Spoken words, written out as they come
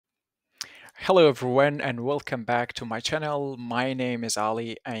Hello everyone and welcome back to my channel. My name is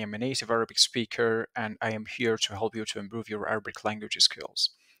Ali. I am a native Arabic speaker and I am here to help you to improve your Arabic language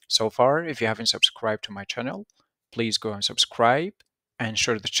skills. So far, if you haven't subscribed to my channel, please go and subscribe and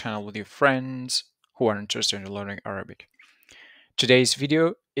share the channel with your friends who are interested in learning Arabic. Today's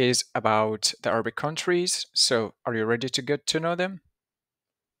video is about the Arabic countries, so are you ready to get to know them?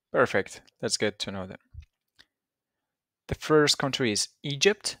 Perfect, let's get to know them. The first country is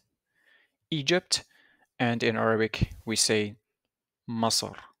Egypt. Egypt, and in Arabic we say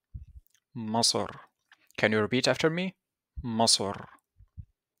Masr. Masr. Can you repeat after me? Masr.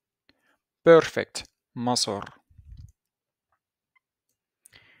 Perfect. Masr.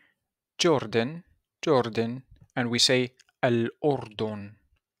 Jordan. Jordan. And we say Al-Urdun.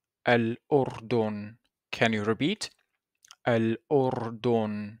 Al-Urdun. Can you repeat?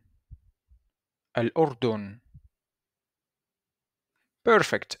 Al-Urdun. Al-Urdun.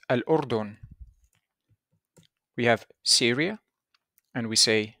 Perfect. Al-Urdun. We have Syria. And we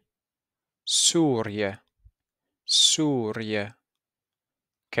say Surya. Surya.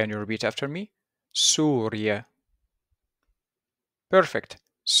 Can you repeat after me? Surya. Perfect.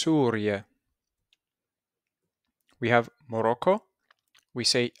 Surya. We have Morocco. We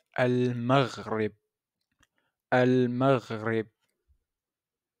say Al-Maghrib. Al-Maghrib.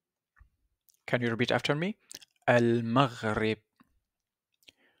 Can you repeat after me? Al-Maghrib.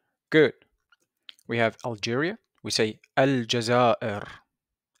 Good. We have Algeria. We say Al-Jazair.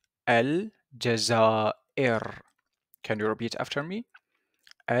 Al-Jazair. Can you repeat after me?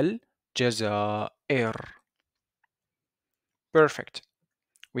 Al-Jazair. Perfect.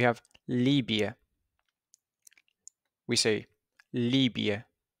 We have Libya. We say Libya.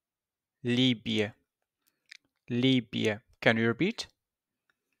 Libya. Libya. Can you repeat?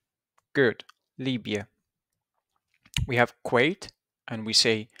 Good. Libya. We have Kuwait, and we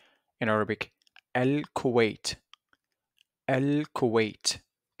say in Arabic Al-Kuwait. Al-Kuwait.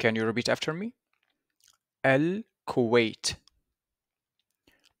 Can you repeat after me? Al-Kuwait.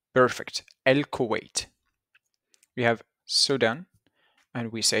 Perfect. Al-Kuwait. We have Sudan,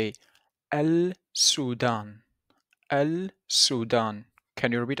 and we say Al-Sudan. Al-Sudan.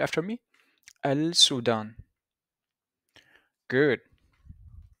 Can you repeat after me? Al-Sudan. Good.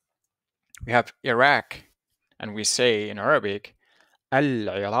 We have Iraq, and we say in Arabic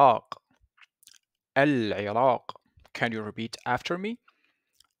Al-Iraq. Al-Iraq. Can you repeat after me?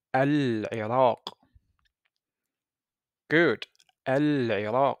 Al-Iraq. Good.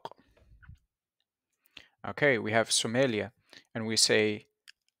 Al-Iraq. Okay, we have Somalia, and we say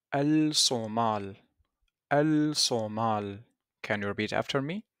Al-Somal. Al-Somal. Can you repeat after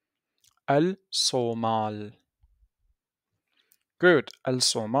me? Al-Somal. Good.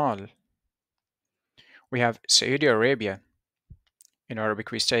 Al-Somal. We have Saudi Arabia. In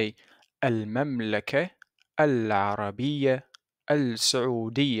Arabic we say Al-Mamlaka Al-Arabiyya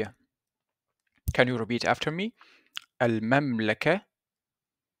Al-Saudiyya. Can you repeat after me? Al-Mamlaka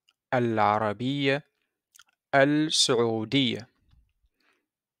Al-Arabiyya Al-Saudiyya.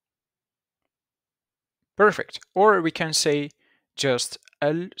 Perfect. Or we can say just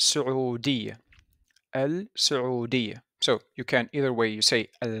Al-Saudiyya. Al-Saudiyya. So you can either way you say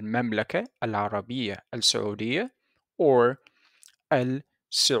Al-Mamlaka Al-Arabiyya Al-Saudiyya or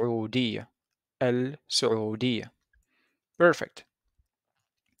Al-Saudiyya. Al-Saudiyya. Perfect.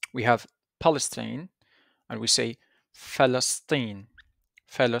 We have Palestine, and we say Palestine.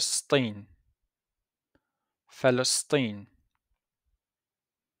 Palestine. Palestine.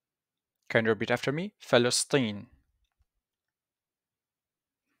 Can you repeat after me? Palestine.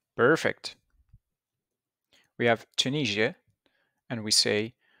 Perfect. We have Tunisia, and we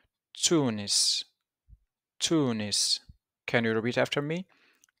say Tunis. Tunis. Can you repeat after me?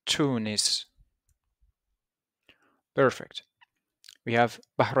 Tunis. Perfect. We have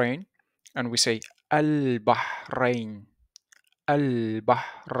Bahrain, and we say Al-Bahrain.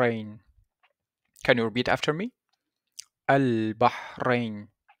 Al-Bahrain. Can you repeat after me? Al-Bahrain.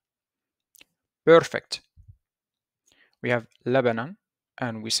 Perfect. We have Lebanon,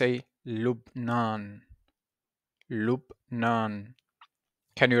 and we say Lubnan. Lubnan.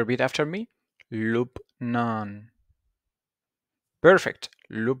 Can you repeat after me? Lubnan. Perfect.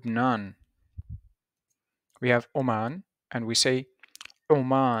 Lubnan. We have Oman, and we say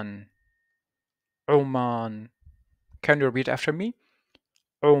Oman. Oman. Can you repeat after me?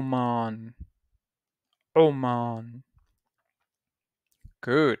 Oman. Oman.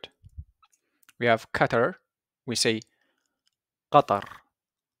 Good. We have Qatar. We say Qatar.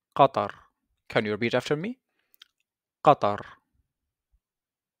 Qatar. Can you repeat after me? Qatar.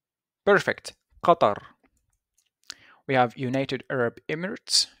 Perfect. Qatar. We have United Arab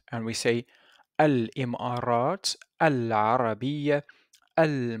Emirates, and we say الإمارات العربية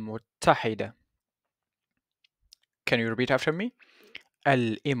المتحدة. Can you repeat after me?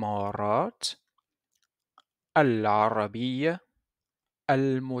 الإمارات العربية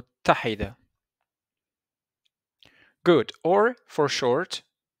المتحدة. Good. Or for short,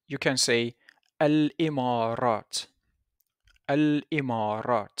 you can say الإمارات.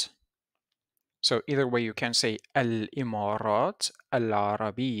 الإمارات. So either way you can say الإمارات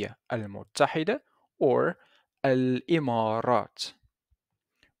العربية المتحدة or الإمارات.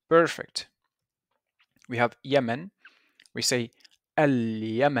 Perfect. We have Yemen. We say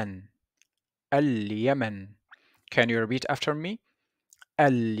اليمن. اليمن. Can you repeat after me?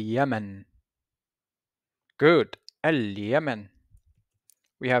 اليمن. Good. اليمن.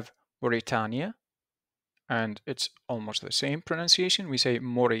 We have Mauritania, and it's almost the same pronunciation. We say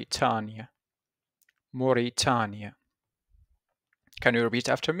Mauritania. Mauritania. Can you repeat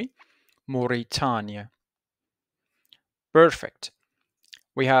after me? Mauritania. Perfect.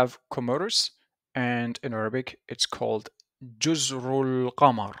 We have Comoros, and in Arabic it's called Juzrul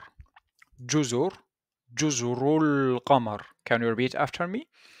Qamar. Juzur. Juzrul Qamar. Can you repeat after me?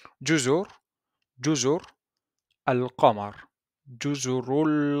 Juzur. Juzur al-Qamar.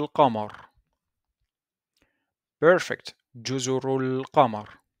 Juzrul Qamar. Perfect. Juzrul Qamar.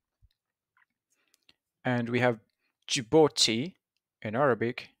 And we have Djibouti. In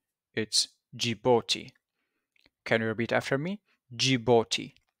Arabic, it's Djibouti. Can you repeat after me?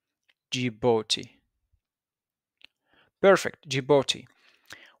 Djibouti. Djibouti. Perfect. Djibouti.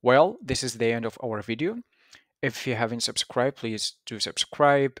 Well, this is the end of our video. If you haven't subscribed, please do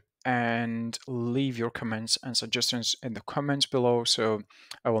subscribe and leave your comments and suggestions in the comments below, so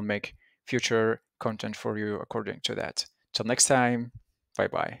I will make future content for you according to that. Till next time, bye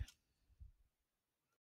bye.